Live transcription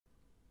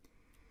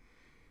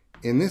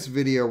In this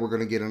video, we're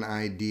going to get an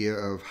idea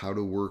of how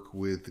to work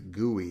with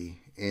GUI,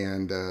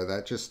 and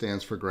that just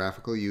stands for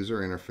Graphical User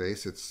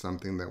Interface. It's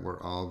something that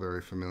we're all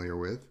very familiar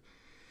with.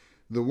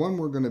 The one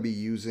we're going to be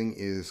using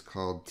is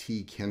called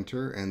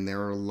Tkinter, and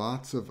there are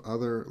lots of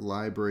other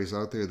libraries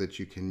out there that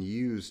you can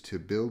use to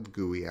build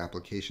GUI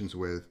applications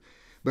with.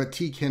 But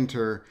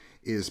Tkinter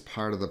is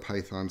part of the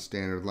Python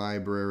standard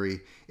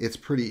library. It's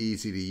pretty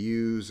easy to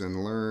use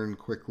and learn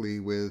quickly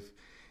with,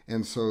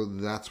 and so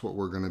that's what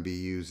we're going to be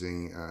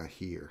using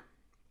here.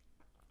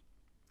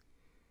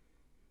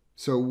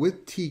 So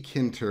with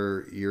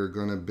Tkinter, you're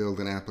going to build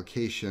an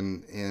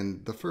application,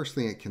 and the first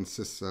thing it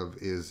consists of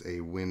is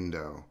a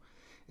window.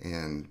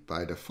 And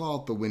by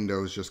default, the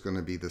window is just going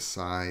to be the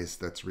size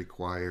that's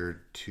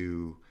required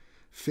to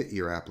fit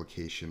your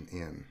application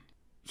in.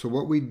 So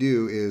what we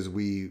do is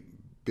we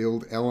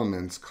build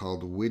elements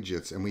called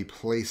widgets, and we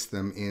place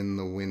them in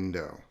the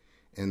window.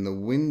 And the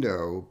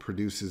window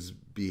produces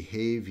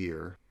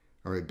behavior,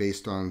 all right,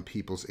 based on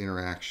people's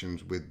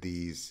interactions with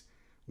these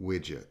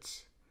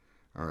widgets.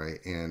 All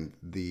right, and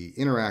the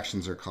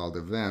interactions are called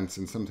events,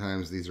 and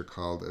sometimes these are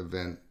called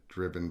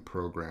event-driven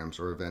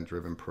programs or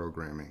event-driven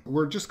programming.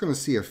 We're just going to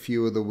see a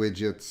few of the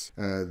widgets.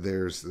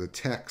 There's the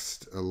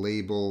text, a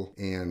label,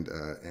 and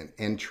an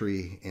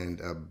entry,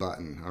 and a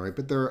button. All right,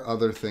 but there are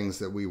other things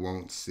that we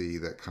won't see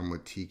that come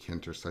with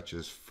Tkinter, such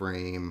as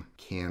frame,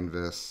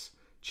 canvas,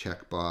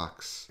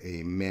 checkbox,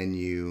 a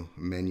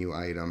menu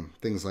item,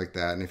 things like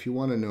that. And if you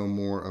want to know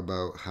more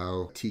about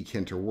how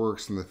Tkinter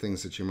works and the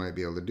things that you might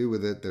be able to do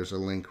with it, there's a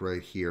link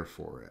right here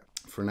for it.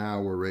 For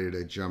now, we're ready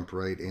to jump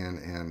right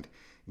in and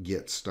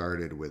get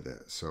started with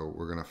it. So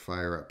we're going to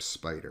fire up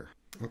Spider.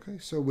 Okay,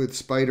 so with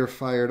Spider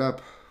fired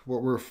up,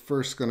 what we're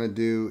first going to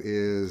do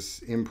is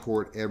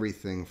import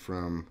everything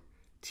from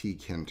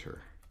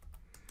Tkinter.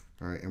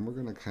 All right, and we're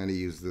going to kind of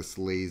use this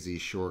lazy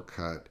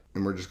shortcut,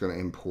 and we're just going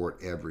to import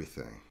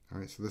everything. All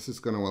right, so this is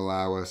going to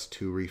allow us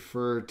to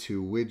refer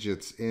to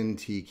widgets in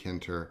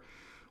Tkinter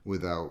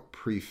without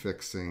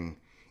prefixing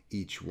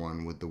each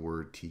one with the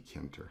word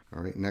Tkinter.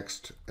 All right,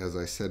 next, as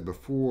I said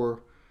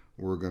before,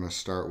 we're going to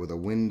start with a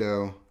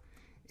window,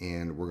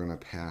 and we're going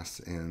to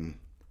pass in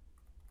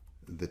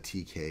the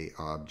TK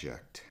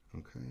object.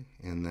 Okay,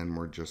 and then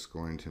we're just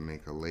going to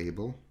make a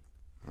label.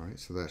 All right,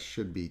 so that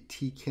should be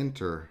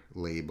Tkinter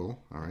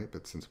label. All right,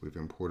 but since we've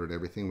imported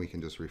everything, we can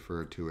just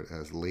refer to it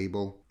as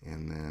label.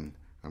 And then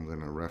I'm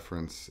going to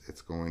reference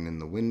it's going in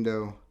the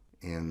window,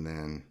 and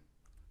then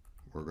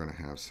we're going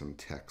to have some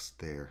text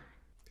there.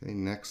 Okay,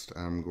 next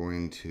I'm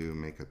going to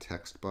make a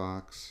text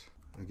box.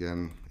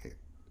 Again, it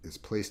is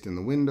placed in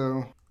the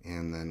window,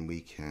 and then we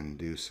can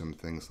do some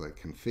things like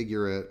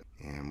configure it,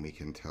 and we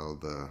can tell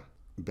the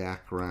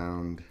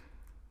background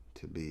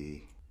to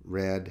be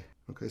red.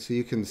 Okay, so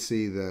you can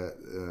see that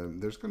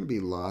there's going to be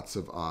lots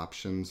of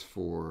options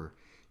for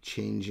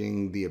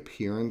changing the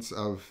appearance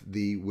of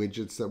the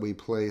widgets that we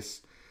place.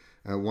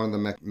 One of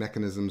the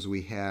mechanisms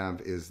we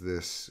have is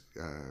this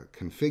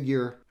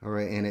configure, all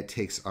right, and it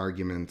takes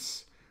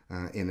arguments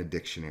in a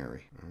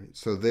dictionary. All right,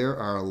 so there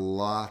are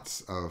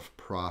lots of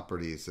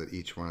properties that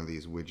each one of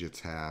these widgets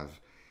have,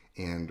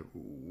 and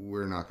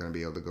we're not going to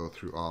be able to go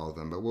through all of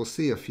them, but we'll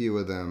see a few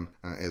of them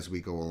as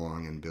we go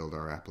along and build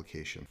our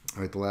application.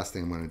 All right, the last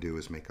thing I'm going to do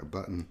is make a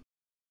button.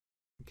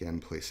 Again,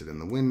 place it in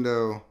the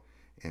window,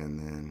 and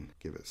then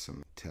give it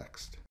some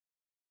text.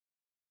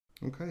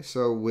 Okay,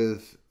 so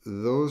with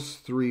those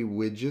three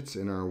widgets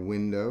in our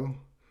window,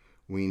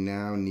 we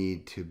now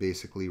need to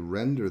basically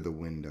render the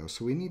window.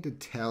 So we need to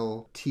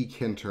tell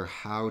Tkinter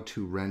how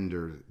to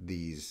render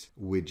these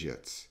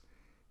widgets.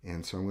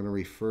 And so I'm going to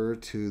refer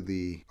to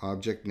the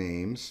object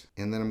names,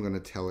 and then I'm going to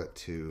tell it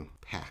to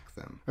pack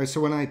them. All right, so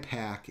when I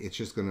pack, it's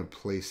just going to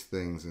place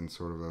things in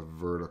sort of a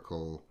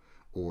vertical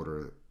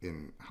order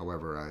in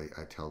however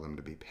I tell them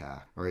to be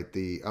packed. All right,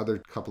 the other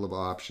couple of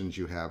options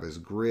you have is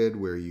grid,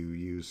 where you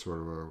use sort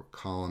of a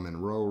column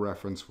and row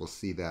reference. We'll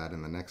see that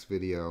in the next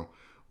video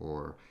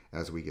or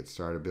as we get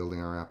started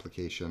building our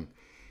application.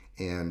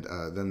 And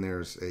then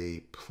there's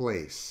a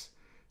place.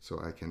 So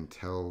I can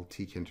tell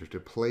Tkinter to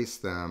place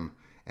them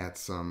at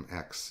some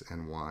X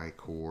and Y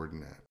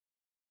coordinate.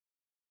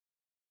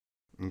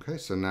 Okay,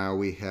 so now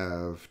we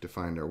have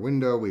defined our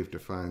window, we've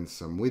defined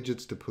some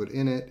widgets to put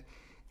in it,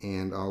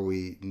 and all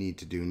we need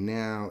to do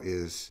now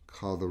is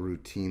call the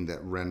routine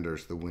that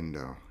renders the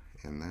window,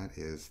 and that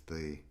is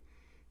the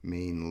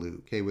main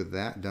loop. Okay, with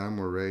that done,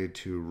 we're ready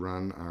to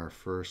run our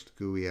first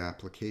GUI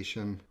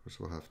application. Of course,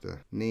 we'll have to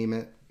name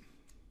it.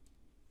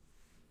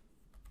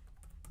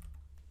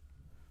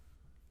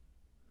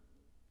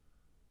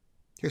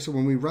 Okay, so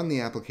when we run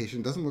the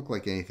application, it doesn't look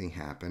like anything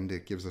happened.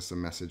 It gives us a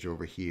message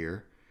over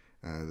here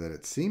that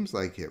it seems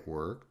like it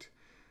worked.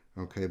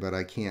 Okay, but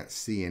I can't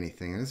see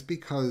anything. And it's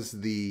because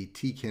the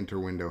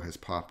Tkinter window has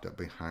popped up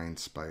behind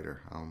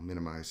Spider. I'll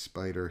minimize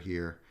Spider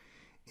here,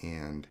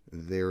 and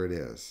there it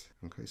is.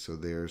 Okay, so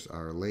there's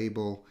our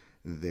label,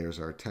 there's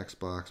our text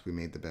box, we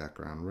made the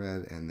background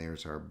red, and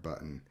there's our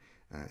button.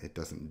 It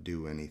doesn't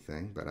do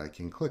anything, but I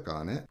can click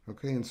on it.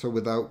 Okay, and so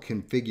without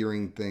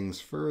configuring things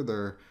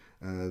further,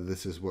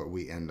 this is what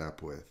we end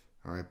up with.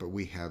 All right, but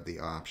we have the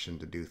option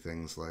to do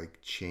things like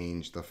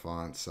change the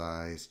font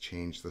size,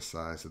 change the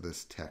size of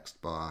this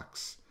text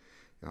box,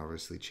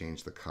 obviously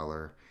change the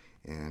color.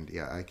 And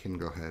yeah, I can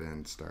go ahead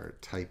and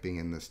start typing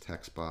in this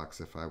text box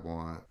if I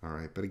want. All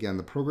right, but again,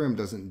 the program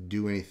doesn't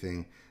do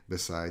anything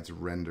besides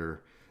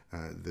render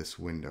this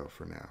window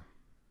for now.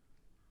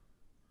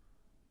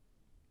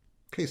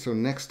 Okay, so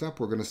next up,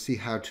 we're going to see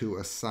how to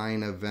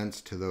assign events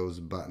to those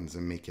buttons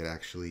and make it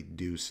actually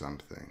do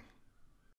something.